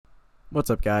What's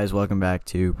up, guys? Welcome back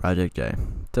to Project J.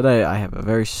 Today, I have a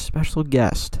very special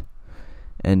guest,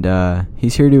 and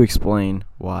he's here to explain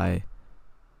why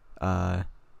our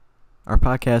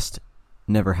podcast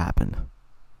never happened.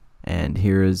 And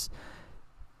here is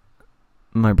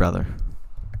my brother.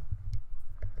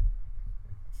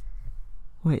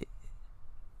 Wait,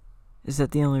 is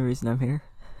that the only reason I'm here?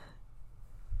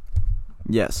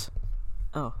 Yes.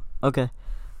 Oh, okay.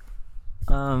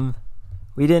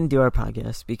 We didn't do our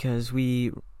podcast because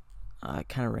we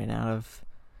kind of ran out of...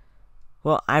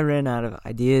 Well, I ran out of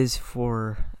ideas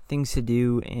for things to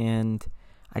do, and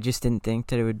I just didn't think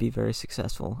that it would be very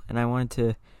successful. And I wanted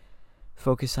to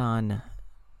focus on,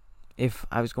 if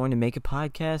I was going to make a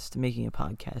podcast, making a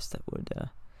podcast that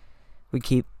would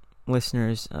keep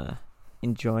listeners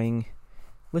enjoying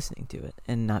listening to it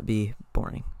and not be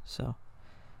boring. So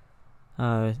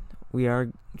we are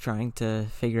trying to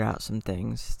figure out some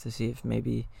things to see if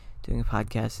maybe doing a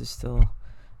podcast is still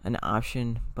an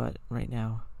option, but right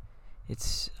now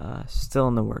it's still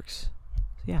in the works.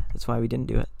 So yeah, that's why we didn't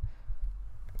do it.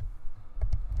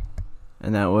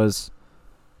 And that was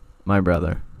my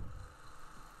brother.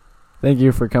 Thank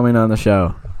you for coming on the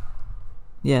show.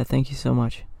 Yeah, thank you so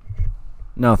much.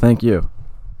 No, thank you.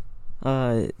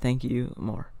 Thank you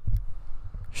more.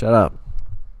 Shut up.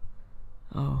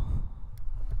 Oh,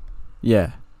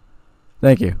 Yeah.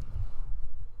 Thank you.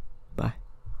 bye.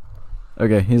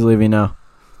 Okay, he's leaving now.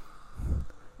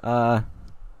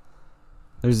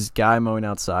 There's this guy mowing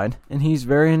outside, and he's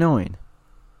very annoying.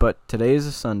 But today is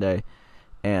a Sunday,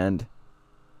 and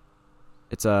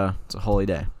it's a holy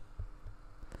day.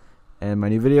 And my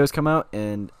new video has come out,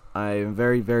 and I am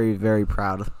very, very, very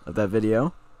proud of that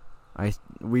video.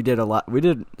 We did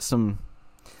some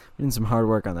hard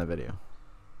work on that video.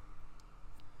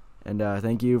 And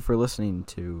thank you for listening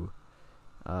to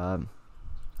our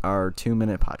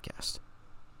 2-minute podcast.